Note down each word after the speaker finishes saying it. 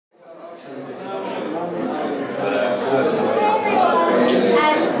Thanks for coming to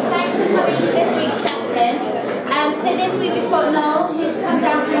this week's session. So this week we've got Noel, who's come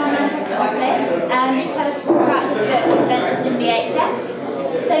down from our Manchester office to tell us more about his book, Adventures in VHS.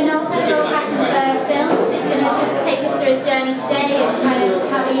 So Noel's had a real passion for films. He's going to just take us through his journey today and kind of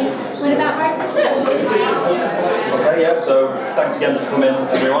how he went about writing his book. Okay, yeah, so thanks again for coming,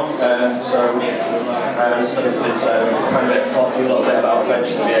 everyone. As it's kind of to talk to you a little bit about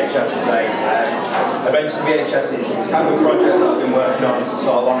Adventures in VHS today. Adventures in VHS is kind of a project that I've been working on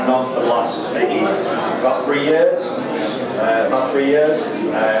sort of on and off for the last maybe about 3 years.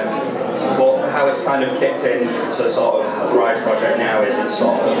 But how it's kind of kicked in to sort of a Thrive project now is it's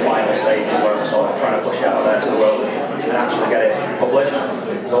sort of the final stages where I'm sort of trying to push it out there to the world and actually get it published.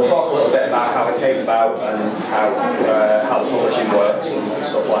 So I'll talk a little bit about how it came about and how the publishing works and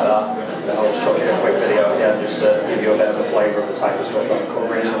stuff like that. Then I'll just chuck in a quick video here just to give you a bit of a flavour of the type of stuff that I'm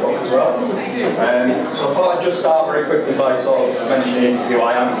covering in the book as well. So I thought I'd just start very quickly by sort of mentioning who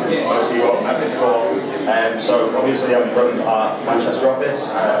I am, because most of you won't have met me before. So obviously I'm from our Manchester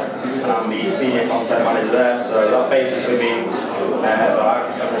office, and I'm the senior content manager there, so that basically means that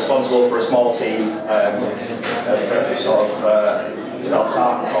I'm responsible for a small team that sort of developed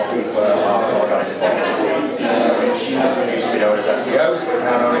art and copy for our organic performance team, which used to be known as SEO,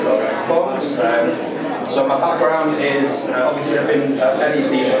 now known as Organic Performance. So my background is, obviously I've been at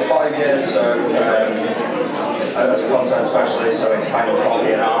MEC for 5 years, so as a content specialist, so it's kind of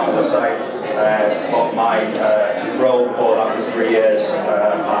copy and art, as I say. But my role before that was 3 years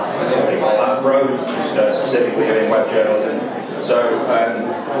at Afro, specifically doing web journalism. So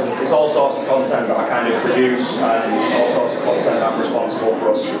it's all sorts of content that I kind of produce and all sorts of content that I'm responsible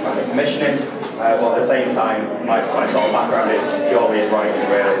for us kind of commissioning. But at the same time, my sort of background is purely in writing,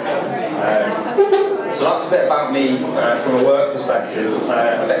 really. So that's a bit about me from a work perspective,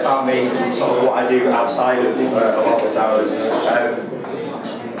 a bit about me from sort of what I do outside of office hours.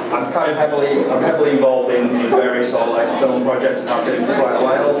 I'm kind of heavily involved in various sort of like film projects and I've been for quite a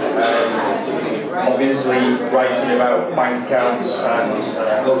while. Obviously, writing about bank accounts and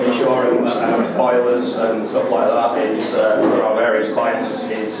health insurance and boilers and stuff like that is for our various clients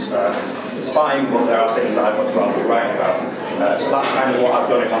is fine, but there are things that I'd much rather be writing about. So that's kind of what I've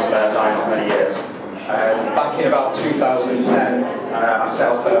done in my spare time for many years. Back in about 2010, I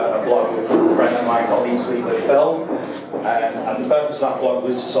set up a blog with a friend of mine called Eat, Sleep, Live, Film. And the purpose of that blog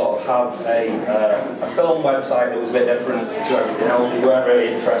was to sort of have a film website that was a bit different to everything else. We weren't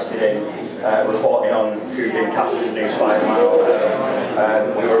really interested in reporting on who'd been cast as a new Spider-Man or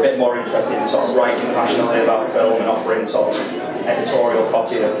whatever. We were a bit more interested in sort of writing passionately about film and offering sort of editorial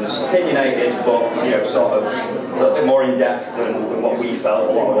copy that was opinionated, but sort of a little bit more in depth than what we felt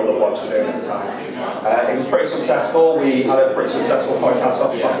a lot of other blogs were doing at the time. It was pretty successful. We had a pretty successful podcast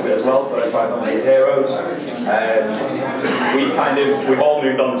off the back of it as well, 3500 Heroes. We've all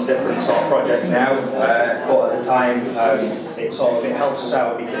moved on to different sort of projects now, but at the time it helps us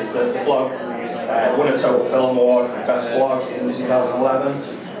out because the blog won a Total Film Award for Best Blog in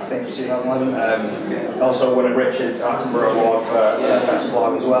 2011. I think it was 2011. Also won a Richard Attenborough Award for Best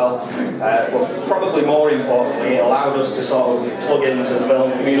Blog as well. But probably more importantly, it allowed us to sort of plug into the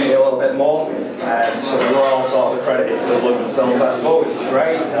film community a little bit more. So we were all sort of accredited for the London Film Festival, which was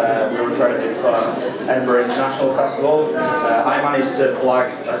great. We were accredited for Edinburgh International Festival. I managed to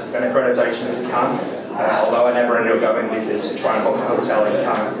blag an accreditation to Cannes, although I never ended up going because trying to book a hotel in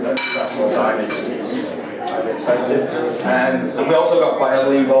Cannes at festival time is expensive. And we also got quite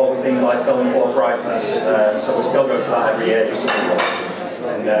heavily involved with things like Film for Fright Fest, so we still go to that every year just to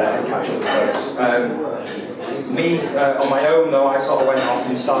and catch up with folks. Me, on my own though, I sort of went off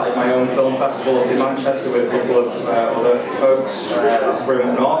and started my own film festival up in Manchester with a couple of other folks. That's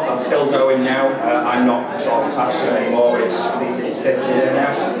Brilliant North. That's still going now. I'm not sort of attached to it anymore. It's its 5th year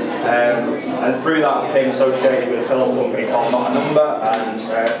now. And through that I became associated with a film company called Not a Number, and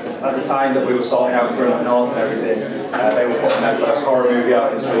at the time that we were sorting out Brilliant North and everything, they were putting their first horror movie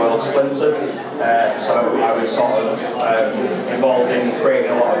out into the world, Splinter. So I was sort of involved in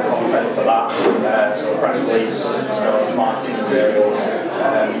creating a lot of content for that, so press release, stuff, marketing materials,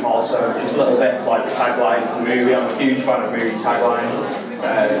 also just little bits like the tagline for the movie. I'm a huge fan of movie taglines.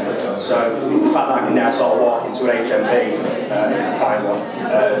 So the fact that I can now sort of walk into an HMV if I can find one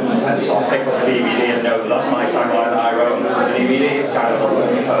and sort of pick up a DVD and know that that's my tagline that I wrote on the DVD, it's kind of a little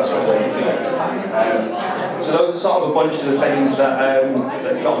bit of a personal thing. So those are sort of a bunch of the things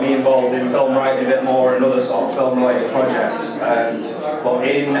that got me involved in film writing a bit more and other sort of film related projects. But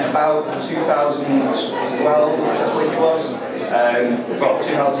in about 2012, I believe it was, well,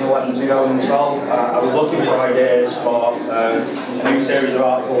 2011, 2012, I was looking for ideas for a new series of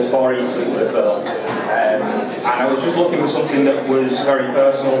articles for each single film. And I was just looking for something that was very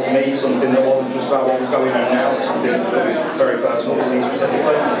personal to me, something that wasn't just about what was going on now, but something that was very personal to me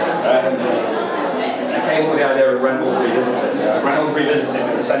specifically. I came up with the idea of Reynolds Revisited. Reynolds Revisited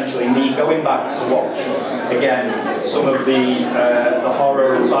is essentially me going back to watch, again, some of the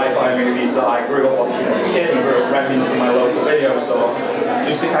horror and sci-fi movies that I grew up watching as a kid and grew up renting from my local video store,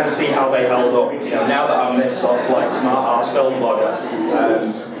 just to kind of see how they held up. You know, now that I'm this sort of like smart-ass film blogger,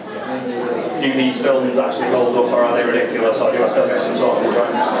 do these films actually hold up, or are they ridiculous, or do I still get some sort of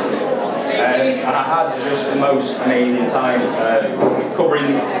enjoyment? And I had just the most amazing time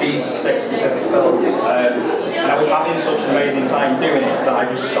covering these 6 specific films, and I was having such an amazing time doing it that I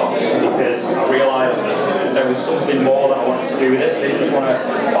just stopped, because I realised that there was something more that I wanted to do with this. I didn't just want to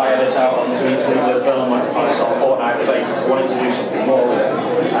fire this out onto each single film on a sort of fortnightly basis. I wanted to do something more with it.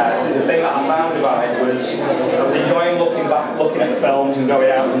 The thing that I found about it was I was enjoying looking at the films and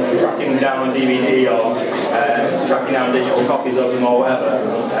going out and tracking them down on DVD or tracking down digital copies of them or whatever.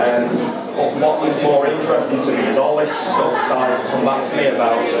 But what was more interesting to me is all this stuff started to come back to me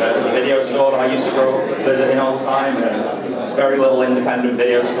about the video store that I used to grow up visiting all the time, and very little independent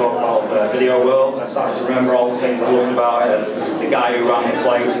video store called Video World. And I started to remember all the things I loved about it, and the guy who ran the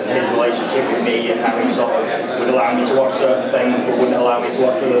place and his relationship with me, and how he sort of would allow me to watch certain things but wouldn't allow me to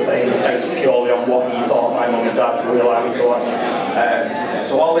watch other things based purely on what he thought my mum and dad would allow me to watch.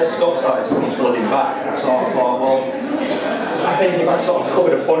 So all this stuff started to come flooding back, and I sort of thought, well, I think if I sort of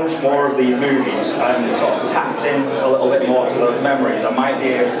covered a bunch more of these movies and sort of tapped in a little bit more to those memories, I might be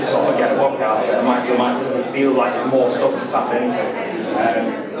able to sort of get a book out of it. It might feel like there's more stuff to tap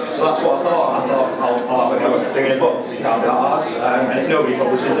into. So that's what I thought. I thought I'll have a go at doing a book. It can't be that hard. And if nobody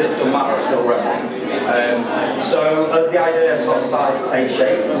publishes it, it doesn't matter, it's still written. So as the idea sort of started to take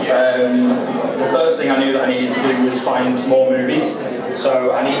shape, the first thing I knew that I needed to do was find more movies.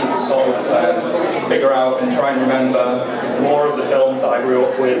 So I needed to sort of figure out and try and remember more of the films that I grew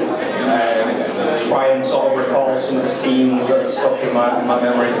up with, try and sort of recall some of the scenes that are stuck in my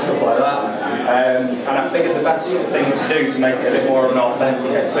memory and stuff like that. And I figured the best thing to do to make it a bit more of an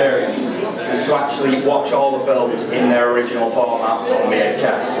authentic experience was to actually watch all the films in their original format on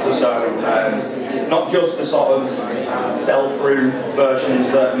VHS. So not just the sort of sell-through versions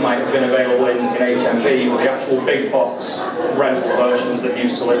that might have been available in HMV, but the actual big box rental versions that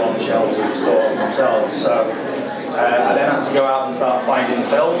used to live on the shelves of the store themselves. So I then had to go out and start finding the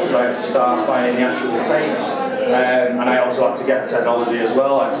films. I had to start finding the actual tapes, and I also had to get technology as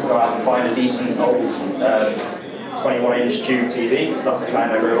well. I had to go out and find a decent old 21-inch tube TV, because that's the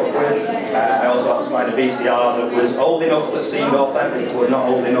kind I grew up with. I also had to find a VCR that was old enough that seemed authentic, but not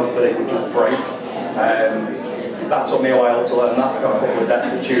old enough that it would just break. That took me a while to learn that. I got a couple of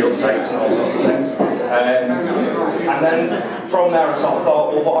decks of chewed up tapes and all sorts of things. And then from there I sort of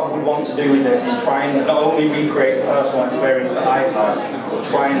thought, well, what I would want to do with this is try and not only recreate the personal experience that I've had, but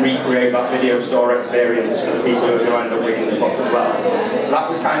try and recreate that video store experience for the people who are going to end up reading the book as well. So that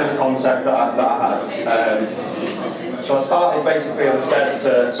was kind of the concept that I had. So I started basically, as I said,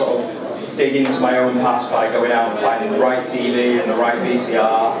 to sort of dig into my own past by going out and finding the right TV and the right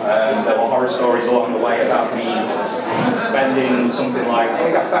VCR. There were horror stories along the way about me spending something like, I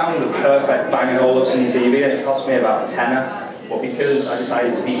think I found the perfect Bang & Olufsen TV, and it cost me about a tenner. But because I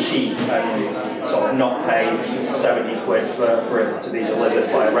decided to be cheap and sort of not pay 70 quid for it to be delivered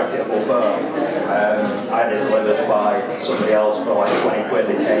by a reputable firm, I had it delivered by somebody else for like 20 quid.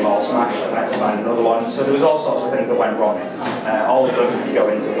 It came all smashed, and I had to find another one. So there was all sorts of things that went wrong. All of them go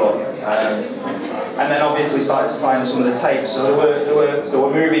into the book. And then obviously started to find some of the tapes. So there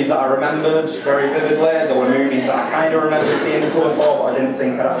were movies that I remembered very vividly. There were movies that I kind of remembered seeing the cover for, but I didn't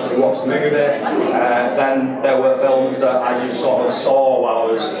think I'd actually watched the movie. Then there were films that I just sort of saw while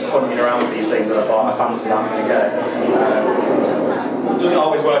I was hunting around with these things, and I thought I fancied having again. It doesn't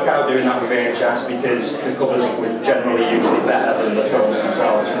always work out doing that with VHS, because the covers were generally usually better than the films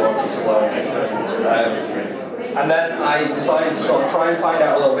themselves, more slow. And then I decided to sort of try and find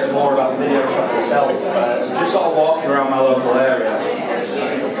out a little bit more about the video shop itself. So just sort of walking around my local area,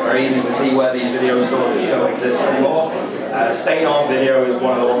 it's very easy to see where these video stores just don't exist anymore. Staying Video is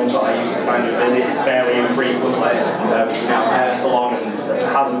one of the ones that I used to kind of visit fairly infrequently, which is now a hair salon, and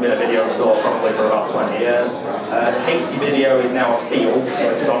there hasn't been a video store probably for about 20 years. Casey Video is now a field,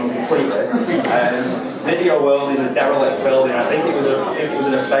 so it's gone completely. Video World is a derelict building. I think it was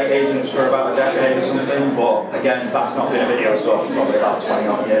an estate agent for about a decade or something, but again, that's not been a video store for probably about 20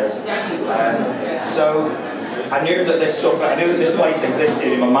 odd years. So I knew that this place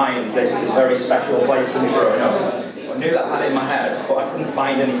existed in my mind, this very special place to me growing up. knew that I had it in my head, but I couldn't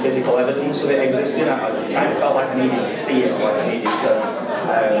find any physical evidence of it existing. I kind of felt like I needed to see it, like I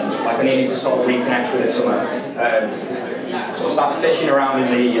needed to sort of reconnect with it somehow. So I started fishing around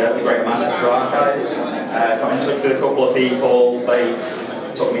in the Greater Manchester archives, got in touch with a couple of people, they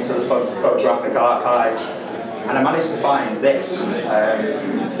took me to the photographic archives, and I managed to find this.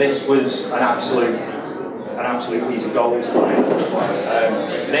 This was an absolute piece of gold to find.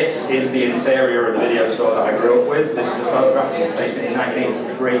 This is the interior of the video store that I grew up with. This is a photograph that was taken in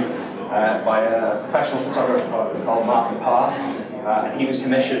 1983 by a professional photographer called Martin Parr. And he was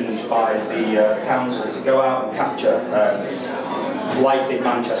commissioned by the council to go out and capture life in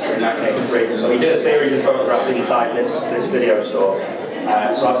Manchester in 1983. So he did a series of photographs inside this video store.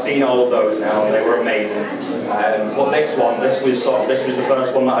 So I've seen all of those now, and they were amazing. But this was the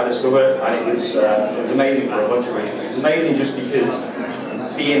first one that I discovered, and it was amazing for a bunch of reasons. It was amazing just because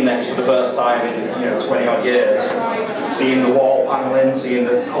seeing this for the first time in 20 odd years, seeing the wall paneling, seeing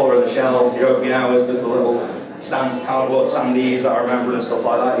the colour of the shelves, the opening hours, the little cardboard standees that I remember and stuff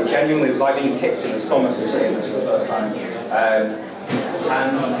like that. It genuinely was like being kicked in the stomach for seeing this for the first time.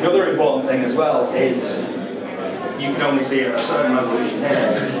 And the other important thing as well is, you can only see it at a certain resolution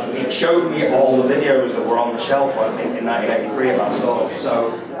here. It showed me all the videos that were on the shelf in 1983 at that store.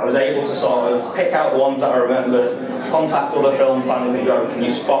 So I was able to sort of pick out the ones that I remembered, contact other film fans and go, can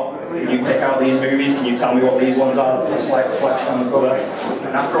you pick out these movies? Can you tell me what these ones are? A slight reflection on the cover.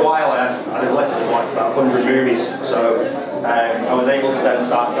 And after a while I had a list of like about 100 movies. So I was able to then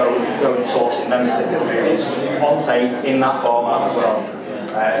start going and sourcing them particular movies on tape in that format as well.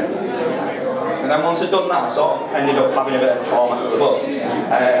 And then once I'd done that, I sort of ended up having a bit of a format for the book.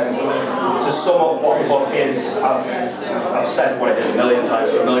 To sum up what the book is, I've said what it is a million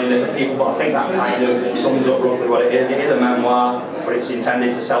times to a million different people, but I think that kind of sums up roughly what it is. It is a memoir, but it's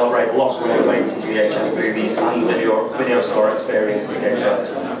intended to celebrate the lost world related to VHS movies and video store experience that gave birth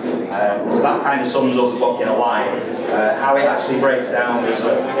to. So that kind of sums up the book in a line. How it actually breaks down, there's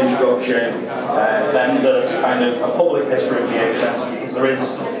an introduction, then there's kind of a public history of VHS, because there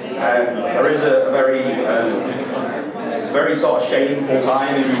is a very sort of shameful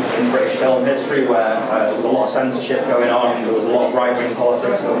time in British film history where there was a lot of censorship going on, there was a lot of right-wing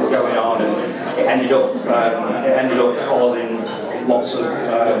politics that was going on, and it ended up causing lots of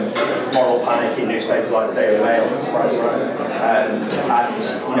moral panic in newspapers like the Daily Mail. Surprise, surprise. And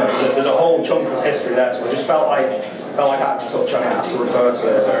there's a whole chunk of history there, so I just felt like I had to touch on it, I had to refer to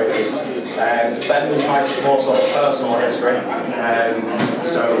it at the very least. Then was my more sort of personal history,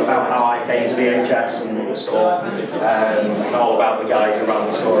 so about how I came to VHS and the store, and all about the guys who ran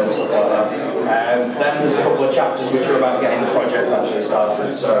the store and stuff like that. Then there's a couple of chapters which are about getting the project actually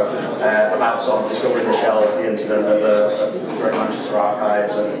started, so about sort of discovering the shelves, the incident at the Greater Manchester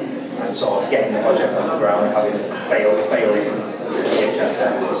archives, and sort of getting the project off the ground, having failing VHS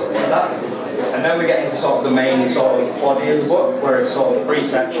decks and stuff like that. And then we get into sort of the main sort of body of the book, where it's sort of 3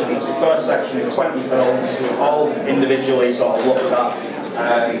 sections. The first section is 20 films, all individually sort of looked at,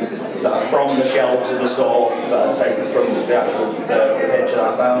 that are from the shelves of the store, that are taken from the actual picture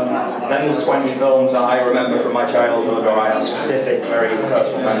that I found. And then there's 20 films that I remember from my childhood, or I have specific, very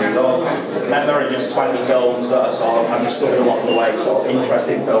personal memories of. And then there are just 20 films that are sort of, I've discovered along the way, sort of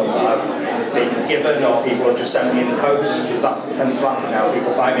interesting films that I've been given, or people have just sent me in the post, because that tends to happen now.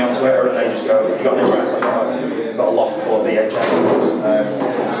 People find me on Twitter and they just go, you got an address? I've got a loft full of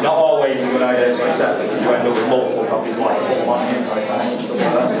VHS. It's not always a good idea to accept it, because you end up with multiple copies like full money and Titanic and stuff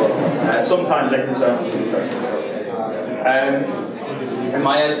like that. But sometimes they can turn into interesting stuff. And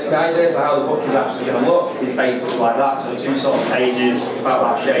my idea for how the book is actually going to look is basically like that, so 2 sort of pages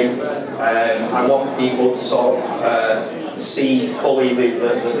about that shape. I want people to sort of see fully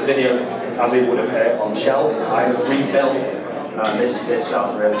the video as it would appear on the shelf. I have rebuilt, this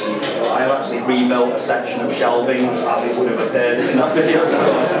sounds really cheap, but I have actually rebuilt a section of shelving as it would have appeared in that video,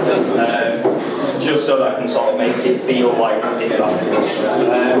 just so that I can sort of make it feel like it's that video.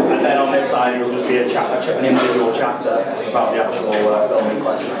 And then on this side it will just be an individual chapter about the actual film in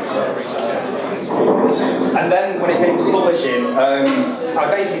question. And then when it came to publishing, I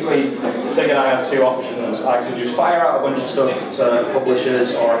basically figured I had 2 options. I could just fire out a bunch of stuff to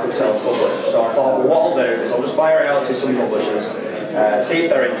publishers, or I could self-publish. So I thought, well, what I'll do is I'll just fire it out to some publishers, see if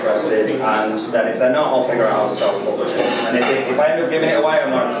they're interested, and then if they're not, I'll figure out how to self-publish it. And if I end up giving it away, I'm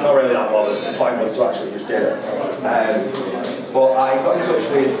not really that bothered. The point was to actually just do it. But I got in touch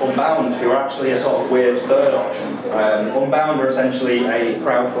with Unbound, who are actually a sort of weird third option. Unbound are essentially a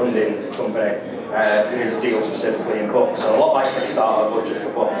crowdfunding company who deal specifically in books, so a lot like Kickstarter, but just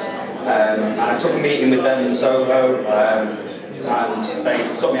for books. And I took a meeting with them in Soho. and they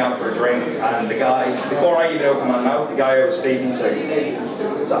took me out for a drink, and the guy, before I even opened my mouth, the guy I was speaking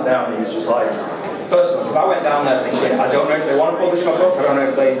to sat down and he was just like, first of all, because I went down there thinking, I don't know if they want to publish my book, I don't know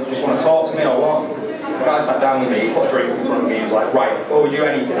if they just want to talk to me or what. The guy sat down with me, he put a drink in front of me, he was like, right, before we do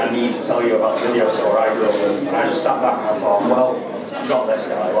anything, I need to tell you about the video store I grew up with. And I just sat back and I thought, well, I've got this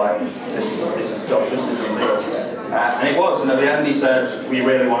guy, like, this is done, this is the deal. And it was, and at the end he said, we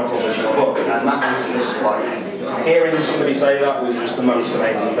really want to publish your book. And that was just like, hearing somebody say that was just the most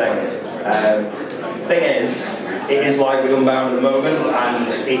amazing thing. Thing is, it is like with Unbound at the moment, and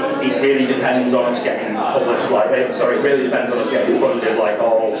it really depends on us getting published, it really depends on us getting funded, like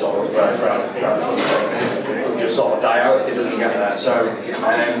all sort of crowdfunding things. It will just sort of die out if it doesn't get there.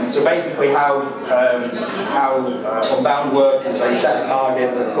 So basically how Unbound work is they set a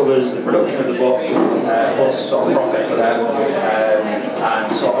target that covers the production of the book, plus sort of profit for them,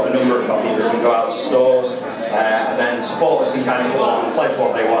 and sort of a number of copies that can go out to stores, and then supporters can kind of come on, pledge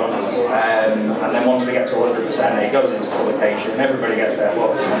what they want, and then once we get to 100%, it goes into publication, everybody gets their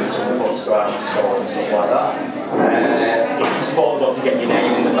book, and then some of the books go out to stores and stuff like that. If you support the book, you get your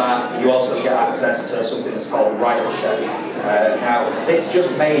name in the back. You also get access to something that's called Writer's Shed. Now, this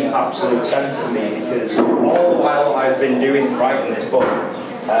just made absolute sense to me, because all the while I've been writing this book,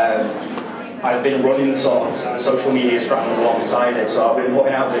 I've been running sort of social media strands alongside it, so I've been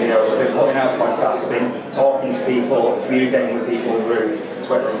putting out videos, I've been putting out podcasts, I've been talking to people, communicating with people through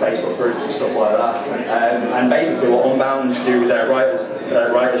Twitter and Facebook groups and stuff like that. And basically what Unbound do with their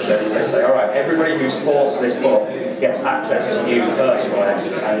writers shed is they say, alright, everybody who supports this book gets access to you personally,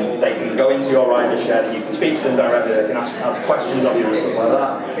 and they can go into your writer's shed and you can speak to them directly, they can ask questions of you and stuff like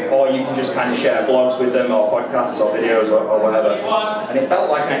that, or you can just kind of share blogs with them, or podcasts, or videos, or whatever. And it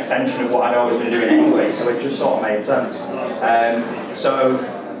felt like an extension of what I'd always been doing anyway, so it just sort of made sense. So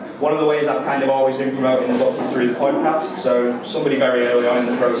one of the ways I've kind of always been promoting the book is through the podcast. So somebody very early on in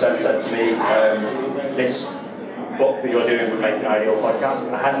the process said to me, this book that you're doing would make an ideal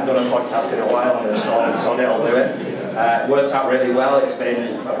podcast. I hadn't done a podcast in a while, and I just thought, I'll do it. It worked out really well. It's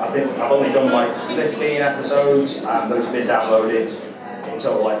been, I think I've only done like 15 episodes, and those have been downloaded in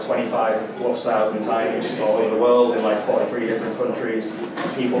total like 25,000+ times all over the world in like 43 different countries.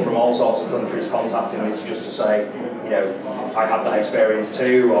 People from all sorts of countries contacting me just to say, you know, I had that experience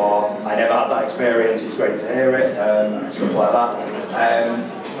too, or I never had that experience, it's great to hear it, stuff like that.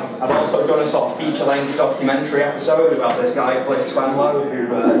 I've also done a sort of feature-length documentary episode about this guy, Cliff Twenlow,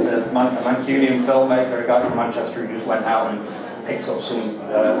 who is a Mancunian filmmaker, a guy from Manchester who just went out and picked up some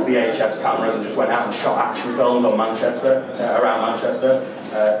VHS cameras and just went out and shot action films on Manchester, around Manchester.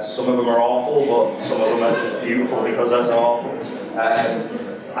 Some of them are awful, but some of them are just beautiful because they're so awful.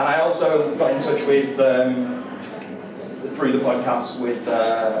 And I also got in touch with, through the podcast, with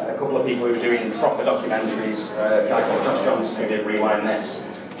a couple of people who were doing proper documentaries, a guy called Josh Johnson who did Rewind This.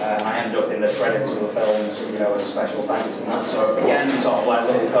 I ended up in the credits of the films, you know, as a special thanks and that. So again, sort of like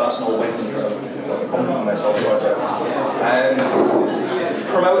little personal wins that have come from this whole project.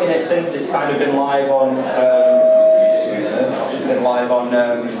 Promoting it since it's kind of been live on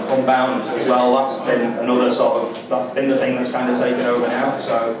Unbound as well. That's been another sort of, that's been the thing that's kind of taken over now.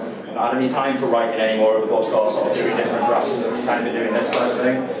 So I don't have any time for writing any more of the book or sort of doing different drafts. We've kind of been doing this type of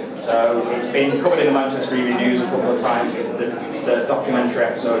thing. So it's been covered in the Manchester Evening News a couple of times. The documentary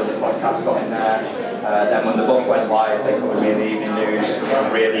episode of the podcast got in there. Then when the book went live, they covered me in the Evening News in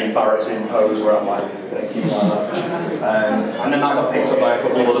a really embarrassing pose where I'm like, thank you like that. And then that got picked up by a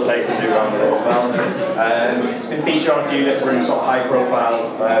couple of other papers who ran with it as well. It's been featured on a few different sort of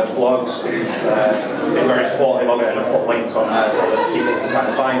high-profile blogs who've been very supportive of it, and have put links on there so that people can kind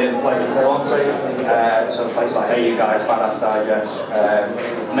of find it and play it if they want to. So a place like Hey You Guys, Badass Digest,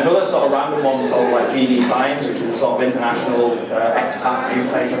 and then other sort of random ones called like GB Times, which is a sort of international expat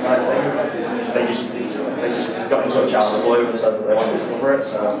newspaper type thing. They just got in touch out of the blue and said that they wanted to cover it.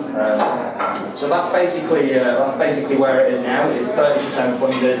 So that's basically where it is now. It's 30%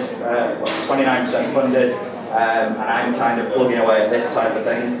 funded, 29% funded, and I'm kind of plugging away at this type of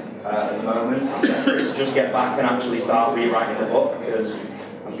thing at the moment. I'm desperate to just get back and actually start rewriting the book, because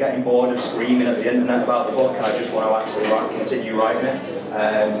I'm getting bored of screaming at the internet about the book, and I just want to actually continue writing it.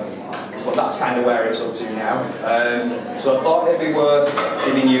 But that's kind of where it's up to now. So I thought it'd be worth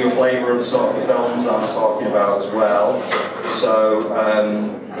giving you a flavour of the sort of films that I'm talking about as well. So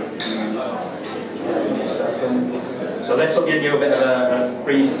if you give me a second. So this will give you a bit of a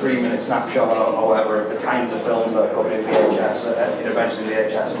brief 3-minute snapshot or whatever of the kinds of films that are covered in VHS, eventually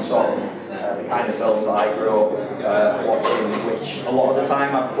VHS, and sort of the kind of films that I grew up watching, which a lot of the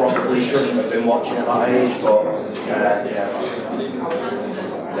time I probably shouldn't have been watching at that age, but yeah,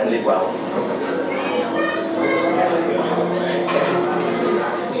 it's ended well.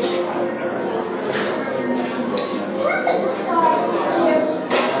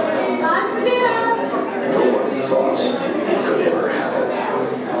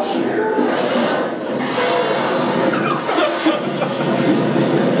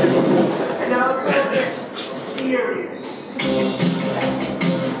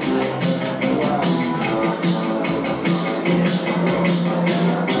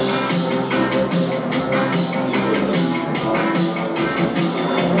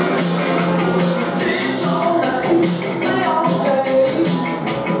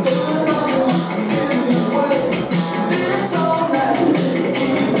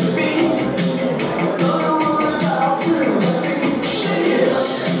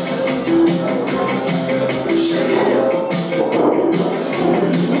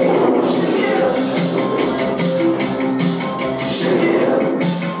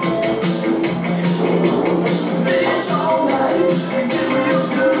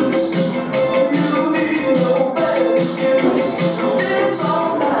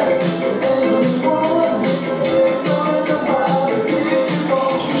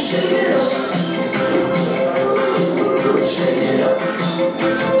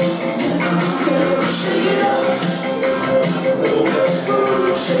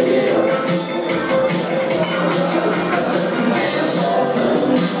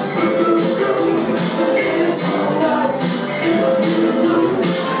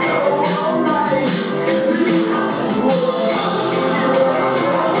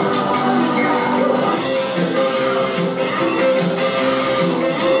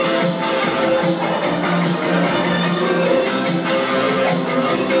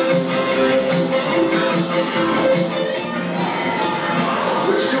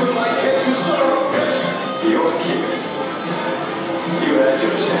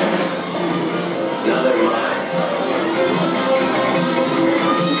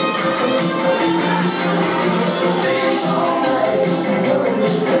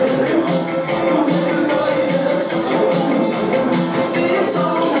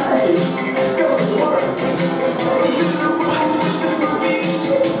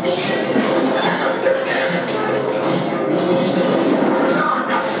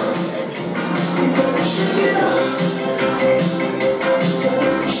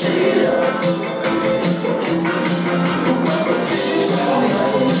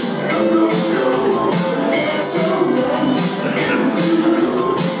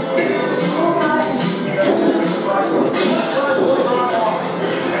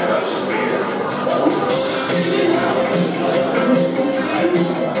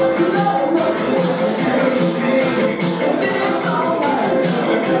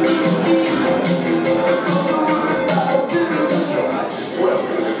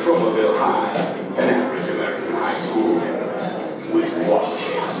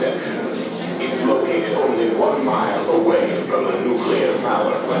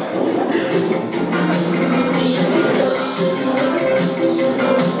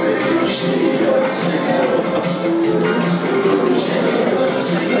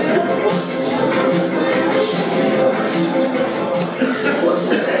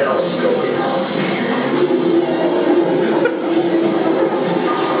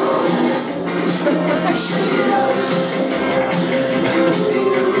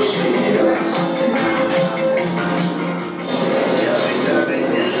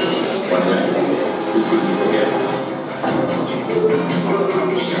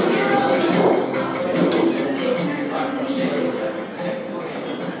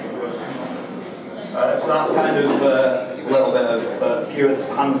 So that's kind of a little bit of a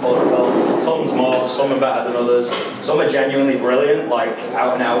handful of films, tons more, some are better than others, some are genuinely brilliant, like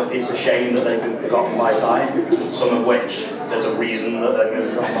out and out, it's a shame that they've been forgotten by time, some of which there's a reason that they've been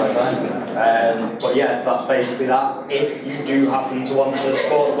forgotten by time. But yeah, that's basically that. If you do happen to want to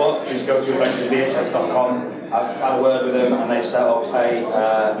support the book, just go to adventuresvhs.com. I've had a word with them and they've set up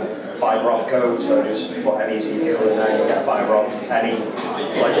a fiver off code, so just put MEC fuel in there, you get a fiver off any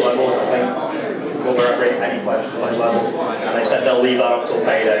pledge level, I think. Cover any pledge level, and they've said they'll leave that up till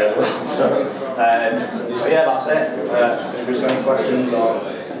payday as well. So yeah, that's it. If there's any questions or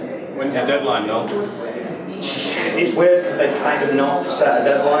when's your deadline, Noel? It's weird because they've kind of not set a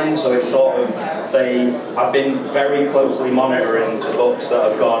deadline, so it's sort of I've been very closely monitoring the books that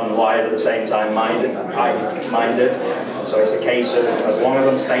have gone live at the same time minded. So it's a case of as long as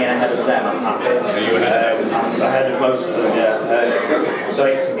I'm staying ahead of them, I'm happy. Are you ahead? I'm ahead of most of them, yeah. So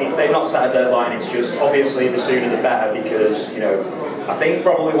they've not set a deadline. It's just obviously the sooner the better, because I think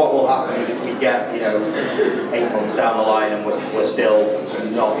probably what will happen is if we get 8 months down the line and we're still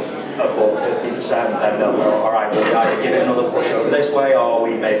not above 50%, then they'll go, all right, we'll either give it another push over this way, or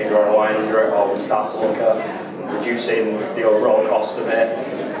we maybe draw a line under it, or we start to look at reducing the overall cost of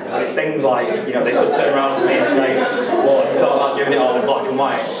it. And it's things like, they could turn around to me and say, well, I thought about doing it all in black and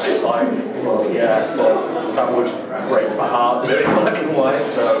white. And it's like, well, yeah, but that would break my heart to do it in black and white.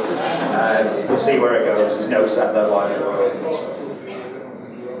 So we'll see where it goes. There's no set deadline at the moment.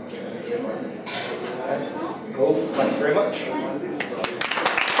 Cool, thank you very much.